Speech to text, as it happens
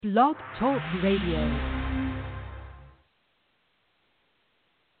Blog Talk Radio.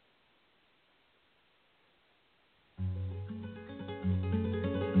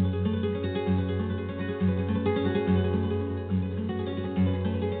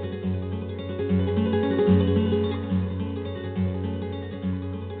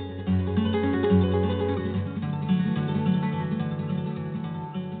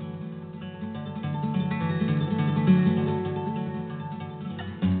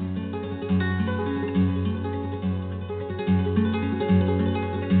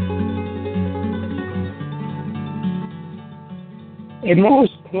 A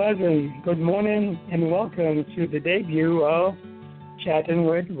most pleasant good morning and welcome to the debut of Chatting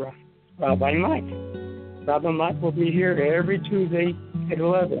with Rabbi Mike. Rabbi Mike will be here every Tuesday at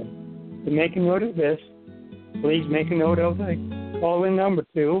 11. To make a note of this, please make a note of the call-in number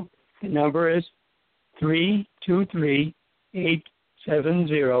too. The number is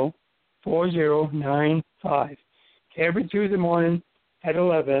 323-870-4095. Every Tuesday morning at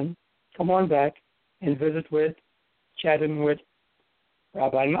 11, come on back and visit with Chatting with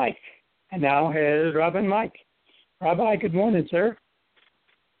Rabbi Mike. And now here's Rabbi Mike. Rabbi, good morning, sir.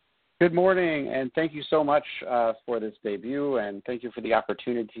 Good morning, and thank you so much for this debut, and thank you for the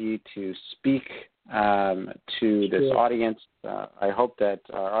opportunity to speak to this audience. I hope that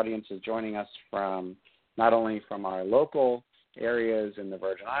our audience is joining us from not only from our local areas in the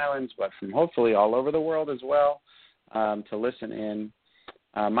Virgin Islands, but from hopefully all over the world as well to listen in.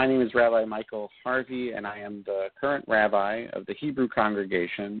 My name is Rabbi Michael Harvey, and I am the current rabbi of the Hebrew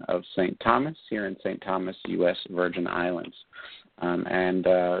congregation of St. Thomas here in St. Thomas, U.S. Virgin Islands.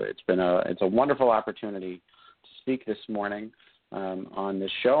 It's a wonderful opportunity to speak this morning on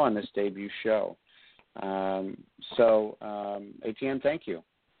this show, on this debut show. ATM, thank you.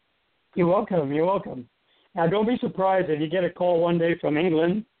 You're welcome. You're welcome. Now, don't be surprised if you get a call one day from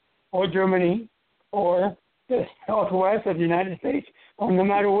England or Germany or the southwest of the United States, or no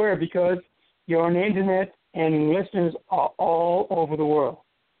matter where, because you're on the internet and listeners are all over the world.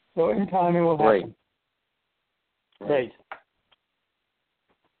 So in time it will happen. Great.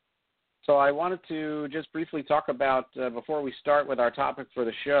 So I wanted to just briefly talk about, before we start with our topic for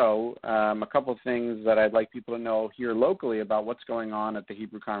the show, a couple of things that I'd like people to know here locally about what's going on at the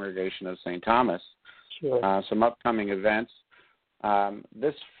Hebrew congregation of St. Thomas. Sure. Some upcoming events.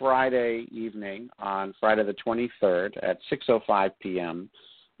 This Friday evening, on Friday the 23rd at 6:05 p.m.,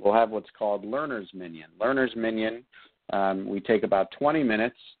 we'll have what's called Learner's Minyan. Learner's Minyan, we take about 20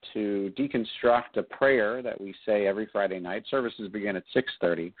 minutes to deconstruct a prayer that we say every Friday night. Services begin at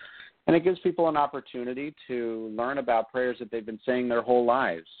 6:30, and it gives people an opportunity to learn about prayers that they've been saying their whole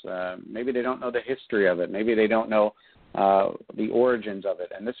lives. Maybe they don't know the history of it. Maybe they don't know the origins of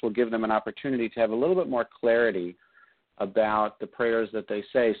it, and this will give them an opportunity to have a little bit more clarity about the prayers that they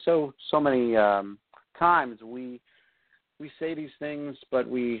say. So many times we say these things, but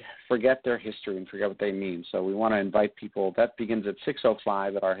we forget their history and forget what they mean. So we want to invite people. That begins at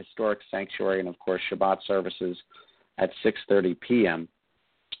 6:05 at our historic sanctuary, and of course Shabbat services at 6:30 p.m.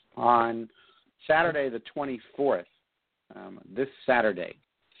 On Saturday the 24th, this Saturday,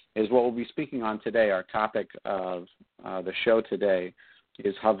 is what we'll be speaking on today. Our topic of the show today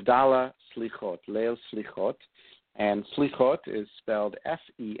is Havdalah Slichot, Leil Slichot. And Slichot is spelled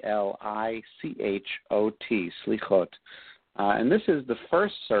F-E-L-I-C-H-O-T, Slichot. And this is the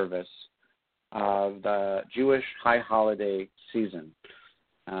first service of the Jewish high holiday season.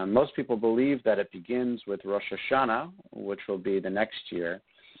 Most people believe that it begins with Rosh Hashanah, which will be the next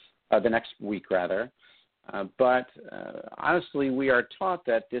week. But honestly, we are taught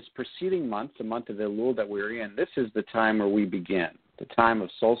that this preceding month, the month of Elul that we're in, this is the time where we begin, the time of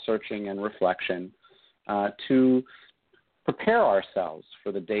soul-searching and reflection, to prepare ourselves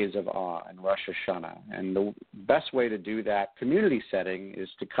for the days of awe and Rosh Hashanah. And the best way to do that, community setting, is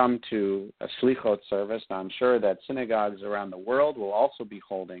to come to a Slichot service. Now, I'm sure that synagogues around the world will also be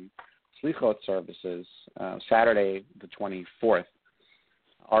holding Slichot services Saturday the 24th.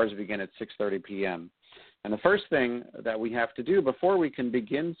 Ours begin at 6:30 p.m. And the first thing that we have to do before we can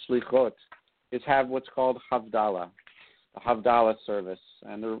begin Slichot is have what's called Havdalah, the Havdalah service.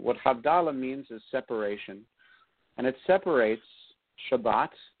 And what Havdalah means is separation. And it separates Shabbat,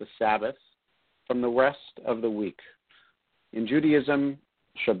 the Sabbath, from the rest of the week. In Judaism,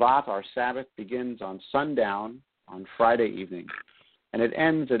 Shabbat, our Sabbath, begins on sundown on Friday evening, and it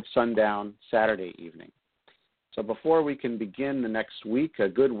ends at sundown Saturday evening. So before we can begin the next week, a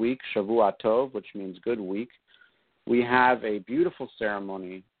good week, Shavua Tov, which means good week, we have a beautiful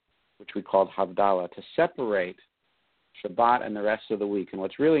ceremony, which we call Havdalah, to separate Shabbat and the rest of the week. And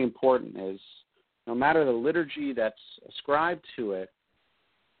what's really important is no matter the liturgy that's ascribed to it,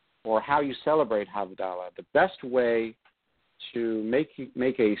 or how you celebrate Havdalah, the best way to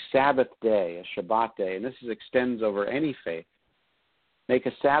make a Sabbath day, a Shabbat day, and this extends over any faith, make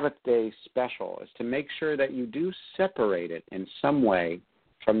a Sabbath day special, is to make sure that you do separate it in some way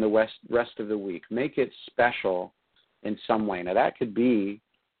from the rest of the week. Make it special in some way. Now, that could be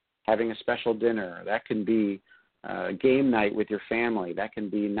having a special dinner. That can be game night with your family. That can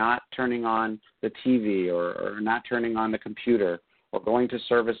be not turning on the TV or not turning on the computer or going to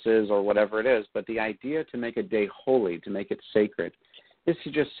services or whatever it is. But the idea to make a day holy, to make it sacred, is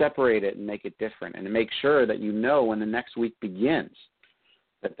to just separate it and make it different and to make sure that you know when the next week begins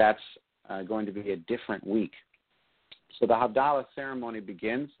that that's going to be a different week. So the Havdalah ceremony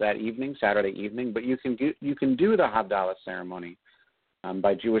begins that evening, Saturday evening, but you can do the Havdalah ceremony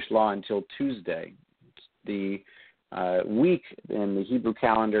by Jewish law until Tuesday. The week in the Hebrew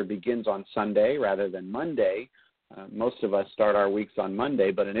calendar begins on Sunday rather than Monday. Most of us start our weeks on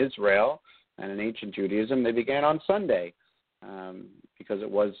Monday, but in Israel and in ancient Judaism, they began on Sunday because it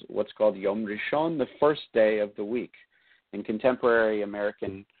was what's called Yom Rishon, the first day of the week. In contemporary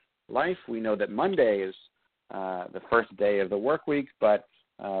American life, we know that Monday is the first day of the work week, but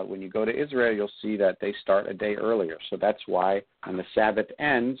when you go to Israel, you'll see that they start a day earlier. So that's why when the Sabbath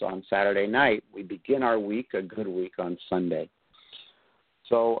ends on Saturday night, we begin our week, a good week, on Sunday.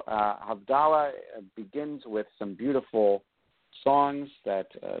 So Havdalah begins with some beautiful songs that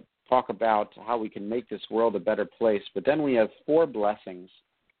talk about how we can make this world a better place. But then we have 4 blessings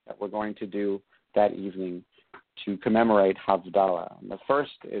that we're going to do that evening to commemorate Havdalah. And the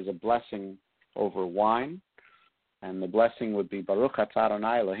first is a blessing over wine. And the blessing would be Baruch atah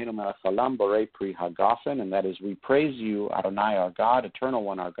Adonai Eloheinu melech haolam borei pri hagafen, and that is, we praise you, Adonai our God, eternal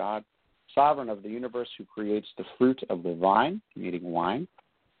one our God, sovereign of the universe, who creates the fruit of the vine, meaning wine.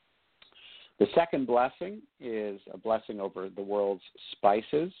 The second blessing is a blessing over the world's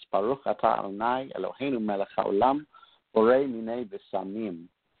spices. Baruch atah Adonai Eloheinu melech haolam borei minei v'samim.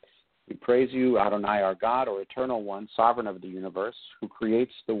 We praise you, Adonai our God, or eternal one, sovereign of the universe, who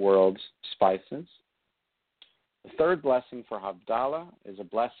creates the world's spices. The third blessing for Havdalah is a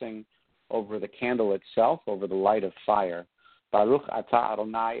blessing over the candle itself, over the light of fire. Baruch atah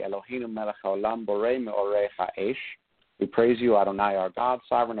Adonai Eloheinu melech haolam borei meorei ha'esh. We praise you, Adonai our God,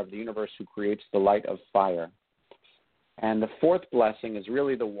 sovereign of the universe, who creates the light of fire. And the fourth blessing is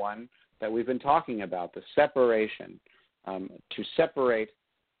really the one that we've been talking about, the separation, to separate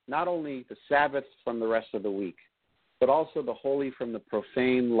not only the Sabbath from the rest of the week, but also the holy from the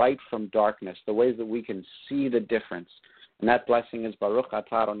profane, light from darkness, the ways that we can see the difference. And that blessing is Baruch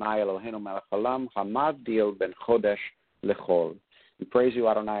atah Adonai Eloheinu melech haolam hamavdil ben chodesh lechol. We praise you,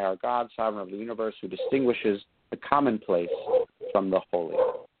 Adonai our God, sovereign of the universe, who distinguishes the commonplace from the holy.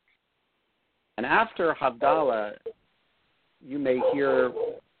 And after Havdalah, you may hear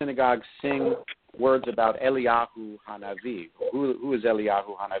synagogues sing words about Eliyahu Hanavi. Who is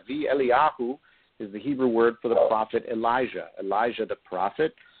Eliyahu Hanavi? Eliyahu is the Hebrew word for the prophet Elijah the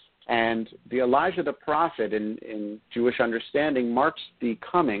prophet. And the Elijah the prophet in Jewish understanding marks the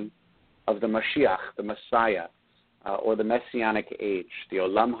coming of the Mashiach, the Messiah, or the Messianic age, the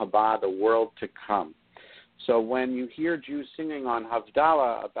Olam Haba, the world to come. So when you hear Jews singing on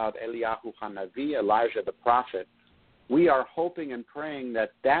Havdalah about Eliyahu Hanavi, Elijah the prophet, we are hoping and praying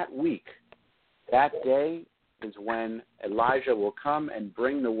that that week, that day, is when Elijah will come and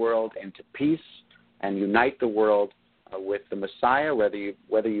bring the world into peace and unite the world with the Messiah, whether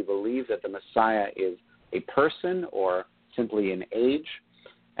you believe that the Messiah is a person or simply an age.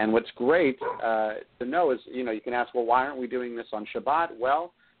 And what's great to know is, you can ask, well, why aren't we doing this on Shabbat?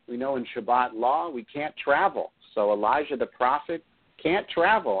 Well, we know in Shabbat law we can't travel. So Elijah the prophet can't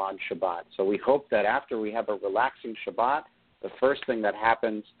travel on Shabbat. So we hope that after we have a relaxing Shabbat, the first thing that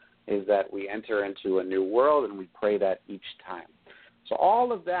happens is that we enter into a new world, and we pray that each time. So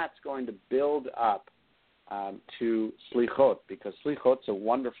all of that's going to build up to Slichot, because Slichot's a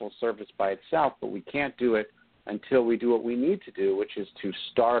wonderful service by itself, but we can't do it until we do what we need to do, which is to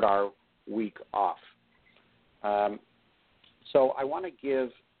start our week off. So I want to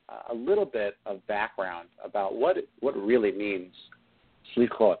give a little bit of background about what it really means,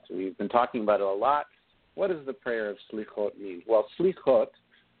 Slichot. We've been talking about it a lot. What does the prayer of Slichot mean? Well, Slichot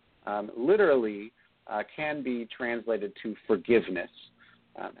literally can be translated to forgiveness,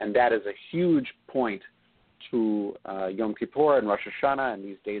 and that is a huge point to Yom Kippur and Rosh Hashanah and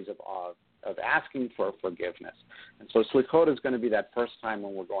these days of asking for forgiveness. And so Slichot is going to be that first time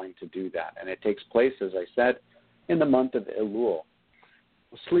when we're going to do that, and it takes place, as I said, in the month of Elul.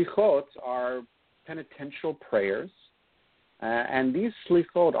 Slichot are penitential prayers, and these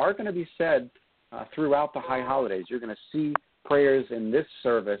Slichot are going to be said throughout the high holidays. You're going to see prayers in this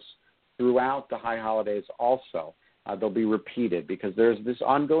service throughout the high holidays also. They'll be repeated because there's this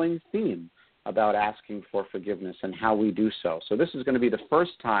ongoing theme about asking for forgiveness and how we do so. So this is going to be the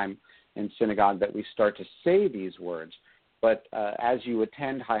first time in synagogue that we start to say these words. But as you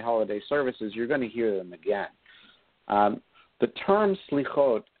attend high holiday services, you're going to hear them again. The term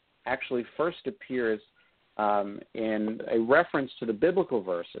slichot actually first appears in a reference to the biblical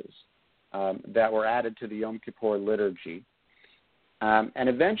verses that were added to the Yom Kippur liturgy. And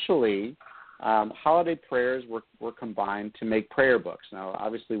eventually, holiday prayers were combined to make prayer books. Now,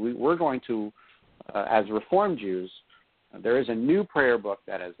 obviously, we're going to, as Reform Jews, there is a new prayer book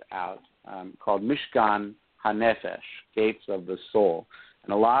that is out called Mishkan HaNefesh, Gates of the Soul.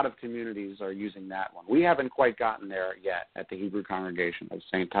 And a lot of communities are using that one. We haven't quite gotten there yet at the Hebrew Congregation of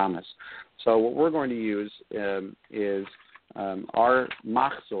St. Thomas. So what we're going to use is our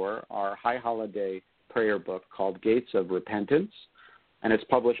Machzor, our high holiday prayer book called Gates of Repentance, and it's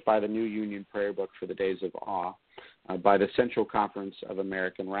published by the New Union Prayer Book for the Days of Awe by the Central Conference of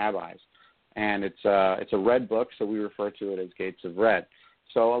American Rabbis. And it's a red book, so we refer to it as Gates of Red.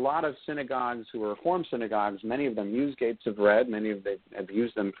 So a lot of synagogues who are Reform synagogues, many of them use Gates of Red. Many of them have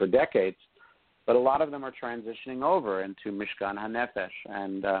used them for decades. But a lot of them are transitioning over into Mishkan HaNefesh.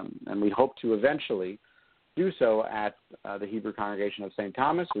 And we hope to eventually do so at the Hebrew Congregation of St.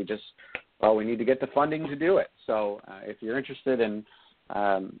 Thomas. We need to get the funding to do it. So if you're interested in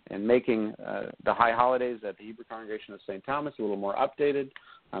making the high holidays at the Hebrew Congregation of St. Thomas a little more updated,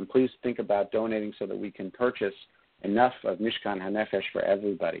 please think about donating so that we can purchase enough of Mishkan HaNefesh for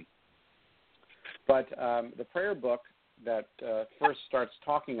everybody. But the prayer book that first starts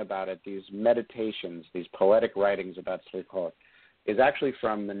talking about it, these meditations, these poetic writings about Slichot, is actually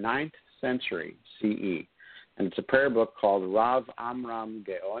from the 9th century CE. And it's a prayer book called Rav Amram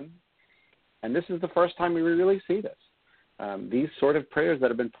Geon. And this is the first time we really see this, these sort of prayers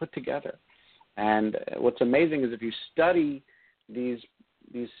that have been put together. And what's amazing is if you study these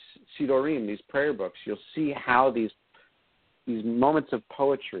Sidorim, these prayer books, you'll see how these moments of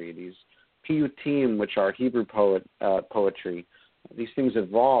poetry, these piyutim, which are Hebrew poetry, these things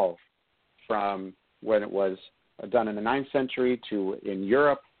evolve from when it was done in the 9th century to in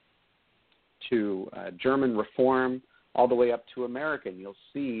Europe to German Reform, all the way up to American. You'll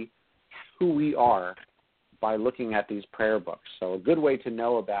see who we are by looking at these prayer books. So a good way to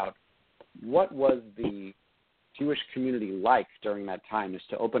know about what was the Jewish community like during that time is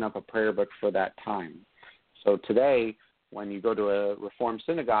to open up a prayer book for that time. So today, when you go to a Reform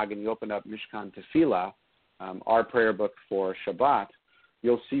synagogue and you open up Mishkan Tefillah, our prayer book for Shabbat,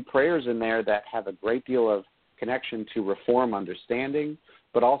 you'll see prayers in there that have a great deal of connection to Reform understanding,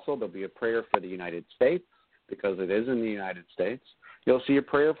 but also there'll be a prayer for the United States because it is in the United States. You'll see a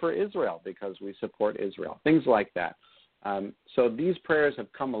prayer for Israel because we support Israel, things like that. So these prayers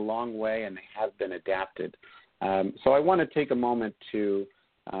have come a long way and they have been adapted. So I want to take a moment to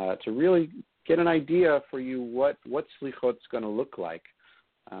really get an idea for you what Slichot's going to look like.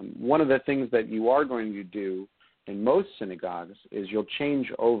 One of the things that you are going to do in most synagogues is you'll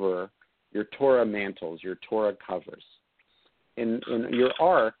change over your Torah mantles, your Torah covers. In your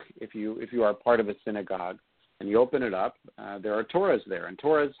ark, if you are part of a synagogue and you open it up, there are Torahs there, and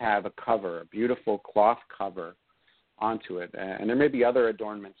Torahs have a cover, a beautiful cloth cover onto it, and there may be other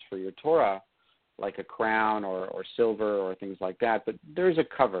adornments for your Torah, like a crown or silver or things like that, but there's a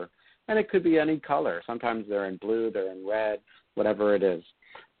cover, and it could be any color. Sometimes they're in blue, they're in red, whatever it is.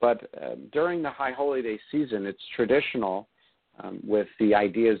 But during the High Holy Day season, it's traditional with the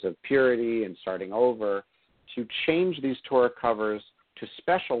ideas of purity and starting over to change these Torah covers to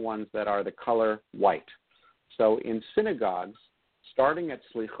special ones that are the color white. So in synagogues, starting at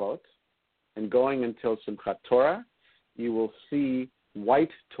Slichot and going until Simchat Torah, you will see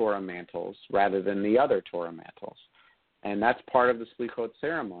white Torah mantles rather than the other Torah mantles. And that's part of the Slichot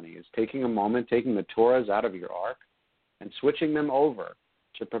ceremony, is taking a moment, taking the Torahs out of your ark and switching them over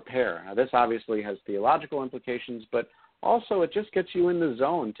to prepare. Now, this obviously has theological implications, but also it just gets you in the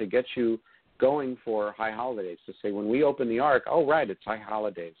zone to get you going for high holidays, to say when we open the ark, oh, right, it's high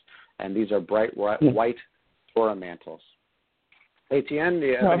holidays, and these are bright white Torah mantles. Etienne, do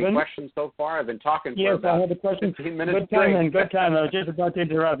you have any questions so far? I've been talking for about I have a question. 15 minutes. Good time. I was just about to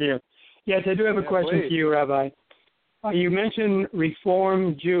interrupt you. Yes, I do have a question for you, Rabbi. You mentioned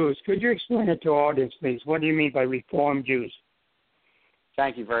Reform Jews. Could you explain it to our audience, please? What do you mean by Reform Jews?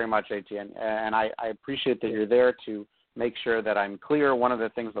 Thank you very much, Etienne. And I appreciate that you're there to make sure that I'm clear. One of the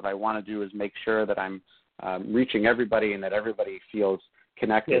things that I want to do is make sure that I'm reaching everybody and that everybody feels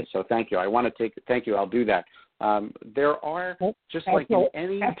connected. Yes. So thank you. Thank you. I'll do that. There are, just after, like in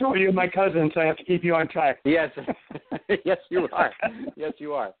any... After all, you're my cousin, so I have to keep you on track. Yes. Yes, you are. Yes,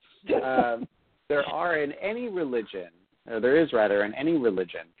 you are. There are in any religion, or there is rather in any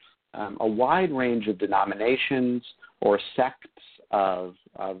religion, a wide range of denominations or sects of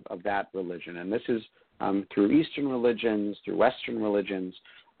that religion. And this is through Eastern religions, through Western religions,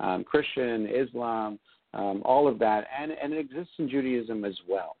 Christian, Islam, all of that, and it exists in Judaism as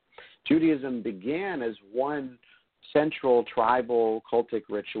well. Judaism began as one central tribal cultic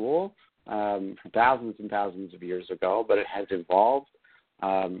ritual thousands and thousands of years ago, but it has evolved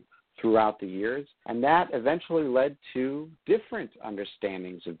throughout the years, and that eventually led to different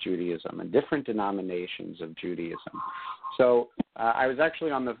understandings of Judaism and different denominations of Judaism. So I was actually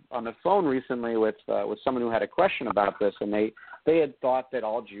on the phone recently with someone who had a question about this, and they had thought that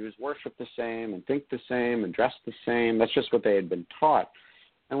all Jews worship the same and think the same and dress the same. That's just what they had been taught.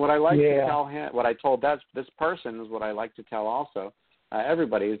 And what I like to tell him, what I told this person is what I like to tell also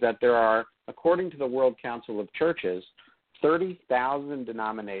everybody, is that there are, according to the World Council of Churches, 30,000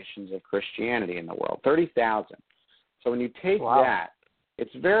 denominations of Christianity in the world, 30,000. So when you take that,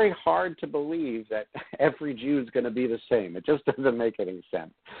 it's very hard to believe that every Jew is going to be the same. It just doesn't make any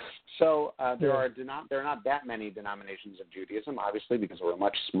sense. So there are not that many denominations of Judaism, obviously, because we're a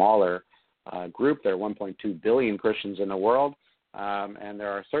much smaller group. There are 1.2 billion Christians in the world, and there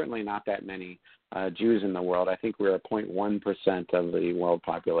are certainly not that many Jews in the world. I think we're 0.1% of the world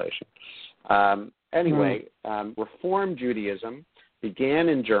population. Anyway, Reform Judaism began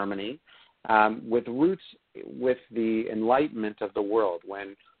in Germany with roots with the Enlightenment of the world.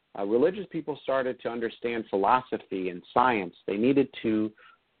 When religious people started to understand philosophy and science, they made a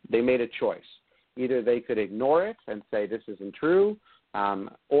choice. Either they could ignore it and say this isn't true,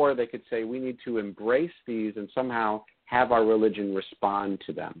 or they could say we need to embrace these and somehow have our religion respond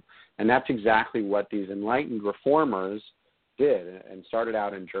to them. And that's exactly what these enlightened reformers did, and started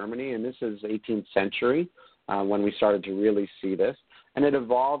out in Germany, and this is 18th century when we started to really see this. And it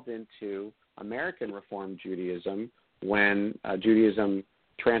evolved into American Reform Judaism when Judaism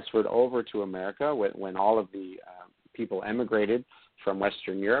transferred over to America, when all of the people emigrated from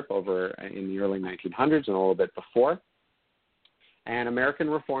Western Europe over in the early 1900s and a little bit before. And American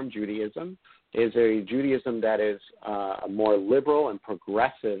Reform Judaism is a Judaism that is a more liberal and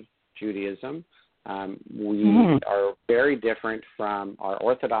progressive Judaism. We are very different from our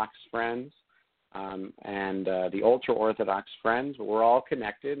Orthodox friends and the ultra-Orthodox friends. We're all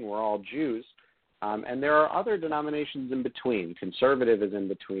connected and we're all Jews. And there are other denominations in between. Conservative is in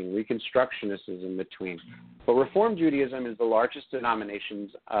between. Reconstructionist is in between. But Reform Judaism is the largest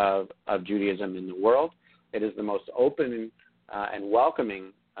denomination of Judaism in the world. It is the most open and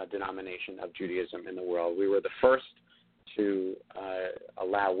welcoming denomination of Judaism in the world. We were the first to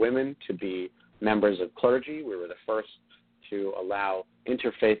allow women to be members of clergy. We were the first to allow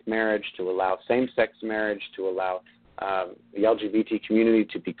interfaith marriage, to allow same-sex marriage, to allow the LGBT community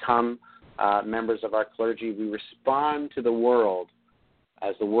to become members of our clergy. We respond to the world.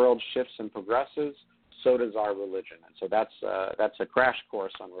 As the world shifts and progresses, so does our religion. And so that's a crash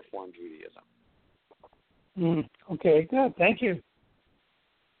course on Reform Judaism. Okay, good. Thank you.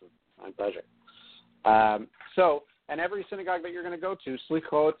 My pleasure. And every synagogue that you're going to go to,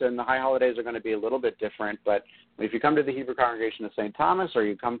 Slichot and the high holidays are going to be a little bit different. But if you come to the Hebrew Congregation of St. Thomas, or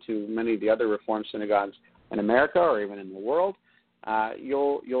you come to many of the other Reform synagogues in America or even in the world,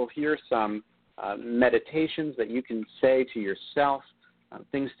 you'll hear some meditations that you can say to yourself,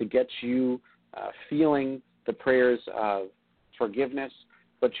 things to get you feeling the prayers of forgiveness.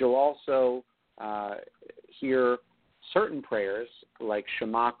 But you'll also hear certain prayers like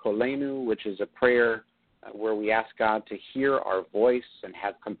Shema Kolenu, which is a prayer where we ask God to hear our voice and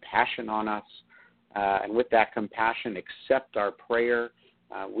have compassion on us, and with that compassion accept our prayer.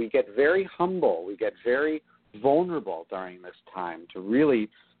 We get very humble. We get very vulnerable during this time to really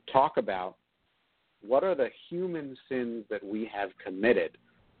talk about what are the human sins that we have committed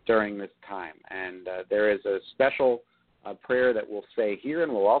during this time. And there is a special prayer that we'll say here,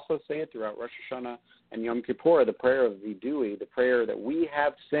 and we'll also say it throughout Rosh Hashanah and Yom Kippur, the prayer of Vidui, the prayer that we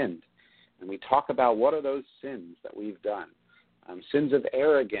have sinned. And we talk about what are those sins that we've done. Sins of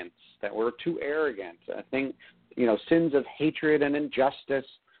arrogance, that we're too arrogant. Sins of hatred and injustice,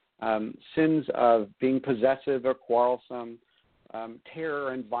 sins of being possessive or quarrelsome,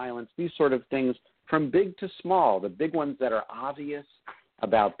 terror and violence, these sort of things from big to small. The big ones that are obvious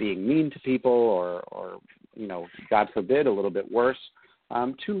about being mean to people or God forbid, a little bit worse,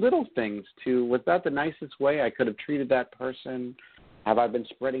 to little things, to was that the nicest way I could have treated that person? Have I been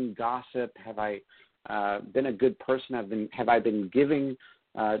spreading gossip? Have I been a good person? Have I been giving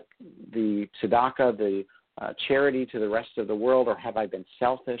the tzedakah, the charity to the rest of the world, or have I been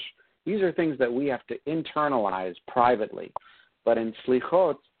selfish? These are things that we have to internalize privately. But in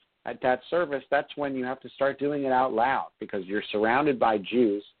Slichot, at that service, that's when you have to start doing it out loud, because you're surrounded by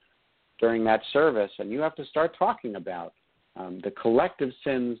Jews during that service, and you have to start talking about the collective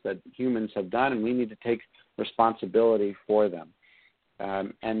sins that humans have done, and we need to take responsibility for them.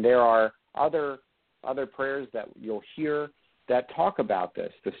 And there are other prayers that you'll hear that talk about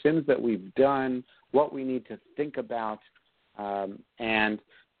this, the sins that we've done, what we need to think about. And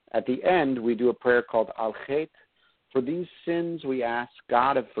at the end, we do a prayer called Al Chet. For these sins, we ask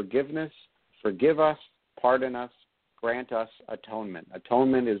God of forgiveness, forgive us, pardon us, grant us atonement.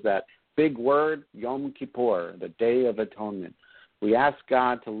 Atonement is that big word, Yom Kippur, the Day of Atonement. We ask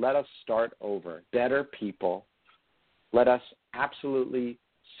God to let us start over, better people. Let us absolutely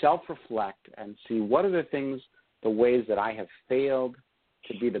self-reflect and see what are the things, the ways that I have failed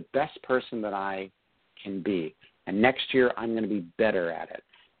to be the best person that I can be. And next year, I'm going to be better at it.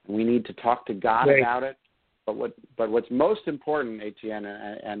 And we need to talk to God about it. But what's most important, Etienne,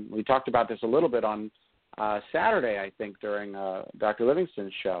 and we talked about this a little bit on Saturday, I think, during Dr.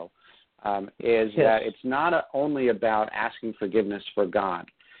 Livingston's show, is that it's not only about asking forgiveness for God.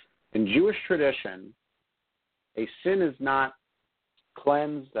 In Jewish tradition, a sin is not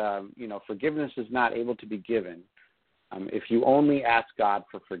cleansed, forgiveness is not able to be given if you only ask God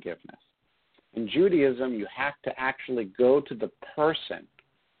for forgiveness. In Judaism, you have to actually go to the person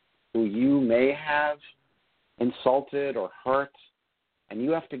who you may have insulted or hurt, and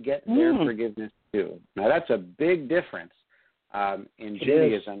you have to get their forgiveness too. Now, that's a big difference in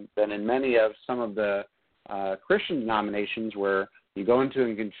Judaism than in many of some of the Christian denominations, where you go into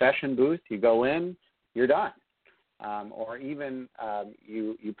a confession booth, you go in, you're done. Or even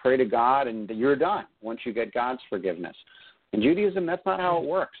you pray to God and you're done once you get God's forgiveness. In Judaism, that's not how it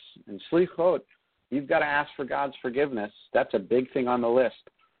works. In Slichot, you've got to ask for God's forgiveness. That's a big thing on the list.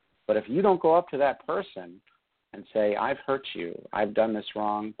 But if you don't go up to that person and say, I've hurt you, I've done this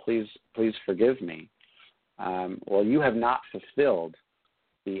wrong, please forgive me, well, you have not fulfilled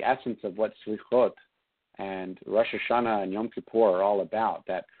the essence of what Slichot and Rosh Hashanah and Yom Kippur are all about,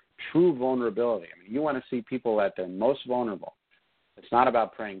 that true vulnerability. I mean, you want to see people at their most vulnerable. It's not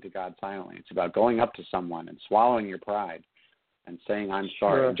about praying to God silently. It's about going up to someone and swallowing your pride and saying, I'm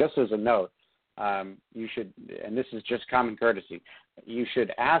sorry. And just as a note, you should, and this is just common courtesy, you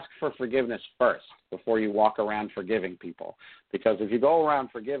should ask for forgiveness first before you walk around forgiving people. Because if you go around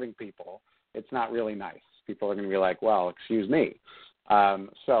forgiving people, it's not really nice. People are going to be like, well, excuse me.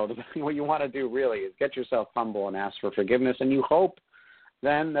 So what you want to do really is get yourself humble and ask for forgiveness, and you hope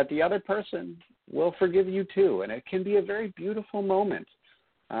then that the other person will forgive you too. And it can be a very beautiful moment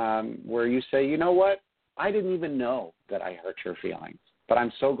where you say, you know what, I didn't even know that I hurt your feelings, but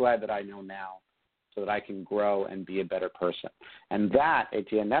I'm so glad that I know now so that I can grow and be a better person. And that,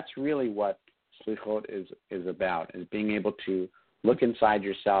 Etienne, that's really what Slichot is about, is being able to look inside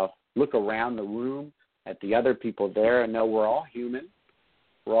yourself, look around the room at the other people there and know we're all human.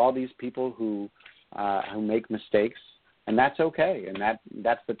 We're all these people who make mistakes. And that's okay, and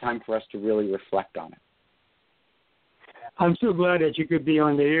that's the time for us to really reflect on it. I'm so glad that you could be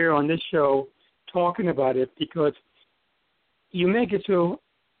on the air on this show talking about it, because you make it so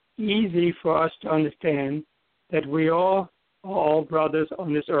easy for us to understand that we all are all brothers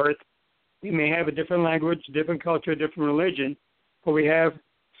on this earth. We may have a different language, different culture, different religion, but we have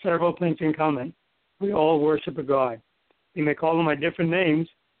several things in common. We all worship a God. We may call them by different names,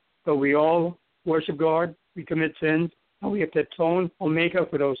 but we all worship God. We commit sins, and we have to atone or make up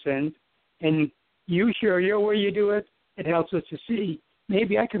for those sins. And you share your way you do it. It helps us to see,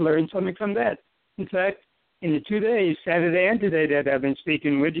 maybe I can learn something from that. In fact, in the 2 days, Saturday and today, that I've been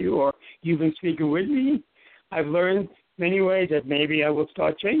speaking with you, or you've been speaking with me, I've learned many ways that maybe I will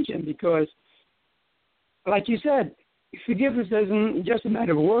start changing, because, like you said, forgiveness isn't just a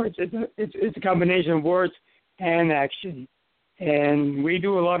matter of words. It's a combination of words and action. And we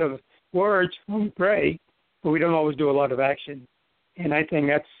do a lot of words when we pray, but we don't always do a lot of action. And I think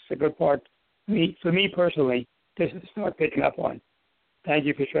that's a good part for me personally to start picking up on. Thank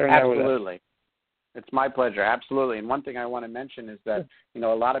you for sharing that with us. Absolutely. It's my pleasure. Absolutely. And one thing I want to mention is that, a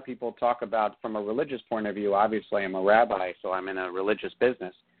lot of people talk about from a religious point of view. Obviously, I'm a rabbi, so I'm in a religious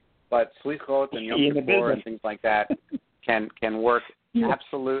business. But Slichot and Yom Kippur and things like that can work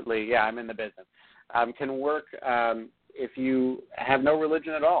absolutely. Yeah, I'm in the business. Can work if you have no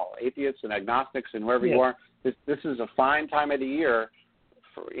religion at all, atheists and agnostics and wherever you are. This is a fine time of the year.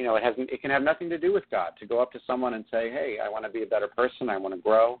 It can have nothing to do with God, to go up to someone and say, hey, I want to be a better person. I want to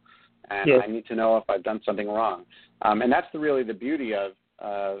grow. And I need to know if I've done something wrong. And that's really the beauty of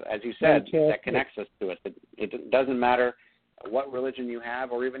as you said, Fantastic. that connects us to it. It doesn't matter what religion you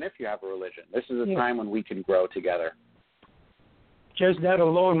have or even if you have a religion. This is a time when we can grow together. Just that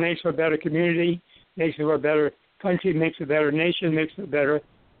alone makes for a better community, makes for a better country, makes a better nation, makes for a better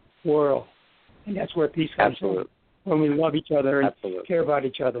world. And that's where peace comes from, when we love each other and care about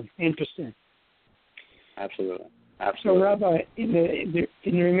each other. Interesting. Absolutely. So, Rabbi, in the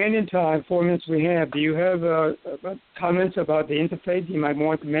remaining time, 4 minutes we have, do you have comments about the interfaith you might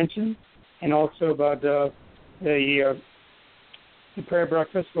want to mention, and also about the prayer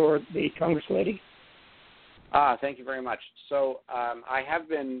breakfast for the Congress lady? Thank you very much. So I have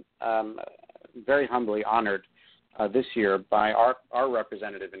been very humbly honored this year by our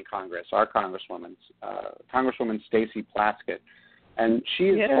representative in Congress, our Congresswoman Stacey Plaskett, and she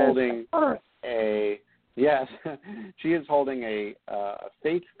is holding she is holding a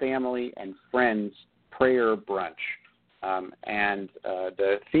faith, family, and friends prayer brunch, and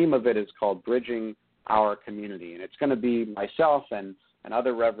the theme of it is called Bridging Our Community, and it's going to be myself and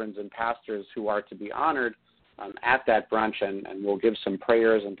other reverends and pastors who are to be honored at that brunch, and we'll give some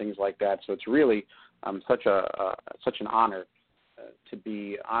prayers and things like that. So it's really such an honor to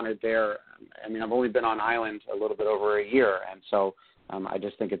be honored there. I mean, I've only been on island a little bit over a year, and so I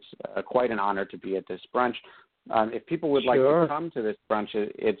just think it's quite an honor to be at this brunch. If people would like to come to this brunch,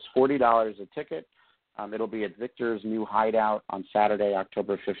 it's $40 a ticket. It'll be at Victor's new hideout on Saturday,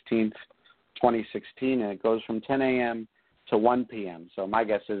 October 15th, 2016, and it goes from 10 a.m. to 1 p.m. So my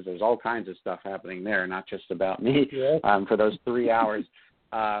guess is there's all kinds of stuff happening there, not just about me, for those 3 hours.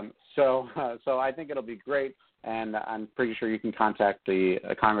 So I think it'll be great, and I'm pretty sure you can contact the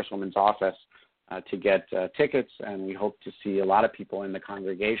Congresswoman's office to get tickets, and we hope to see a lot of people in the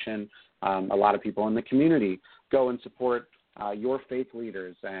congregation, a lot of people in the community go and support your faith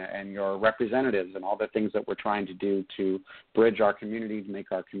leaders and your representatives and all the things that we're trying to do to bridge our community, to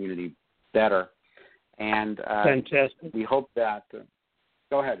make our community better. And fantastic. We hope that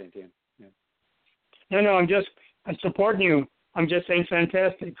go ahead, Etienne. Yeah. No, I'm supporting you. I'm just saying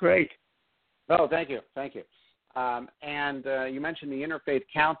fantastic, great. Oh, thank you. And you mentioned the Interfaith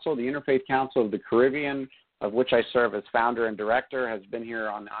Council. The Interfaith Council of the Caribbean, of which I serve as founder and director, has been here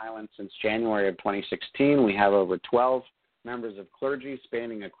on the island since January of 2016. We have over 12 members of clergy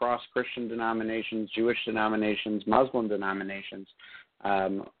spanning across Christian denominations, Jewish denominations, Muslim denominations,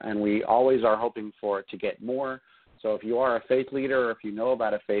 and we always are hoping to get more. So if you are a faith leader or if you know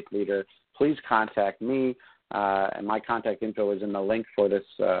about a faith leader, please contact me, and my contact info is in the link for this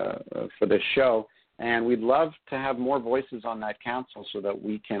show. And we'd love to have more voices on that council so that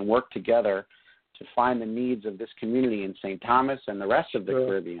we can work together to find the needs of this community in St. Thomas and the rest of the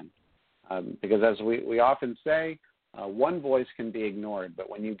Caribbean. Because as we often say, one voice can be ignored, but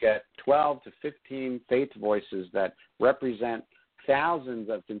when you get 12 to 15 faith voices that represent thousands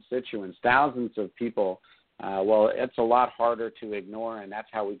of constituents, thousands of people, well, it's a lot harder to ignore, and that's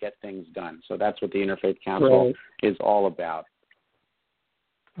how we get things done. So that's what the Interfaith Council is all about.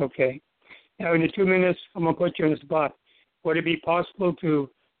 Okay. Now, in the 2 minutes, I'm going to put you on the spot. Would it be possible to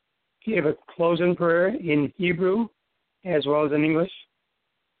give a closing prayer in Hebrew as well as in English?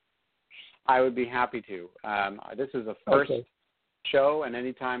 I would be happy to. This is a first show, and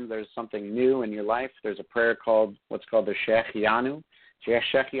anytime there's something new in your life, there's a prayer what's called the Shechianu.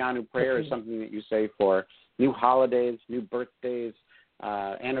 Shechianu prayer is something that you say for new holidays, new birthdays,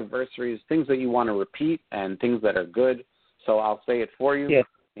 anniversaries, things that you want to repeat and things that are good. So I'll say it for you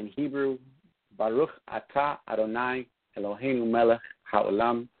in Hebrew. Baruch atah Adonai Eloheinu melech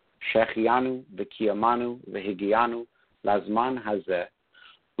haolam shechianu v'kiyamanu v'higianu lazman hazeh.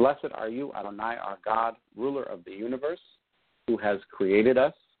 Blessed are you, Adonai, our God, ruler of the universe, who has created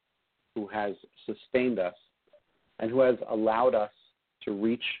us, who has sustained us, and who has allowed us to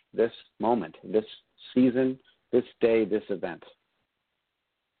reach this moment, this season, this day, this event.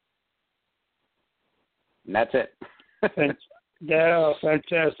 And that's it. Yeah,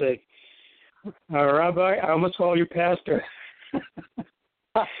 fantastic. Rabbi, I almost call you pastor.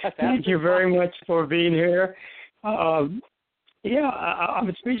 Thank you very much for being here. I'm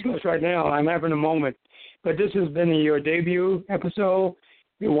speechless right now. I'm having a moment. But this has been your debut episode.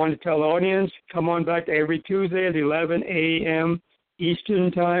 We want to tell the audience, come on back every Tuesday at 11 a.m.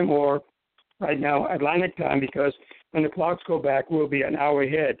 Eastern Time, or right now Atlantic Time, because when the clocks go back, we'll be an hour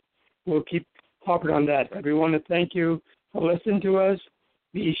ahead. We'll keep hopping on that. But we want to thank you for listening to us.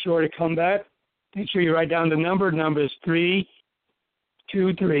 Be sure to come back. Make sure you write down the number. The number is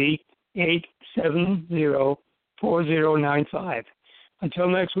 323-870-4095. Until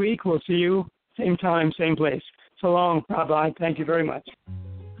next week, we'll see you same time, same place. So long, Rabbi. Thank you very much.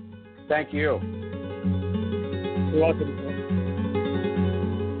 Thank you. You're welcome.